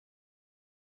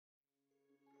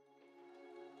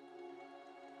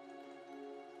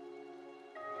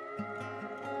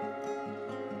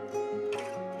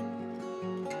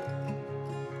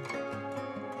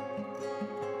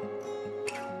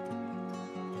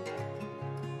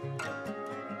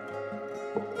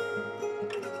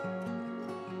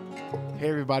Hey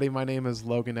everybody, my name is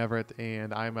Logan Everett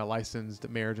and I'm a licensed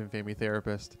marriage and family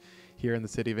therapist here in the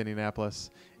city of Indianapolis.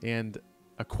 And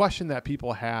a question that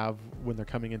people have when they're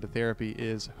coming into therapy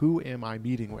is, who am I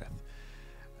meeting with?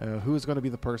 Who is going to be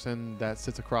the person that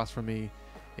sits across from me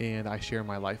and I share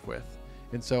my life with?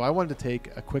 And so I wanted to take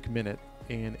a quick minute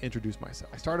and introduce myself.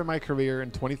 I started my career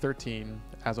in 2013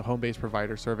 as a home-based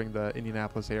provider serving the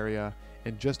Indianapolis area,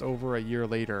 and just over a year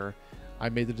later, I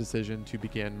made the decision to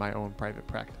begin my own private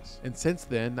practice. And since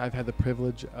then, I've had the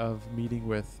privilege of meeting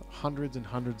with hundreds and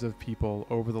hundreds of people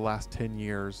over the last 10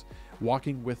 years,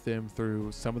 walking with them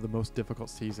through some of the most difficult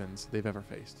seasons they've ever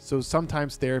faced. So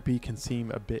sometimes therapy can seem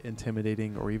a bit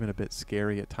intimidating or even a bit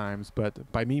scary at times,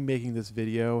 but by me making this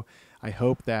video, I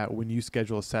hope that when you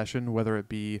schedule a session, whether it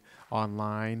be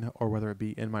online or whether it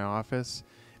be in my office,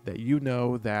 that you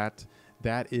know that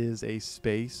that is a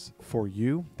space for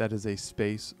you, that is a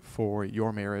space for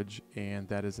your marriage, and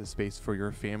that is a space for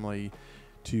your family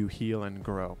to heal and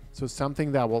grow. So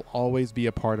something that will always be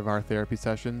a part of our therapy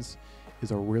sessions is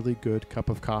a really good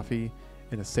cup of coffee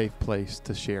and a safe place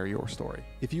to share your story.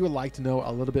 If you would like to know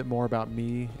a little bit more about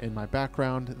me and my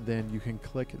background, then you can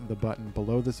click the button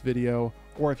below this video,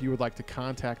 or if you would like to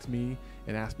contact me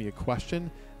and ask me a question,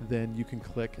 then you can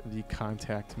click the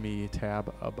Contact Me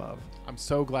tab above. I'm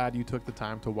so glad you took the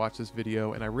time to watch this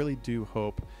video, and I really do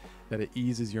hope that it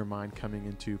eases your mind coming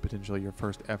into potentially your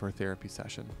first ever therapy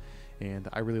session. And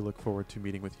I really look forward to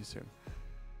meeting with you soon.